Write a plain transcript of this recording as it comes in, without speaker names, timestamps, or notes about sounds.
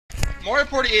Mario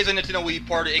Party is a Nintendo Wii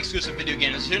Party exclusive video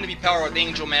game. It's soon to be powered with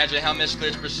Angel Magic and how mystical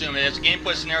it's presumed. It's a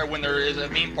gameplay scenario when there is a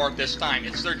theme park this time.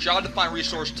 It's their job to find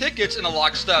resource tickets and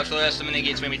unlock stuff, so that's the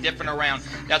minigames may be different around.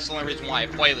 That's the only reason why I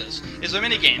play this. It's a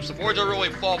minigame. The boards are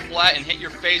really fall flat and hit your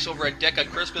face over a deck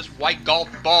of Christmas white golf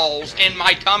balls in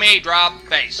my tummy drop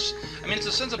face. I mean, it's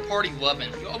a sense of party loving.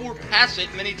 We're past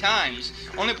it many times.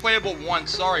 Only playable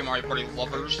once. Sorry, Mario Party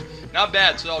lovers. Not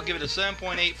bad, so I'll give it a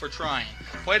 7.8 for trying.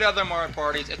 Played other Mario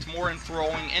Parties, it's more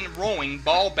enthralling and rowing,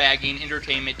 ball bagging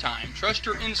entertainment time. Trust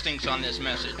your instincts on this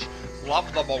message.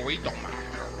 Love the burrito, man.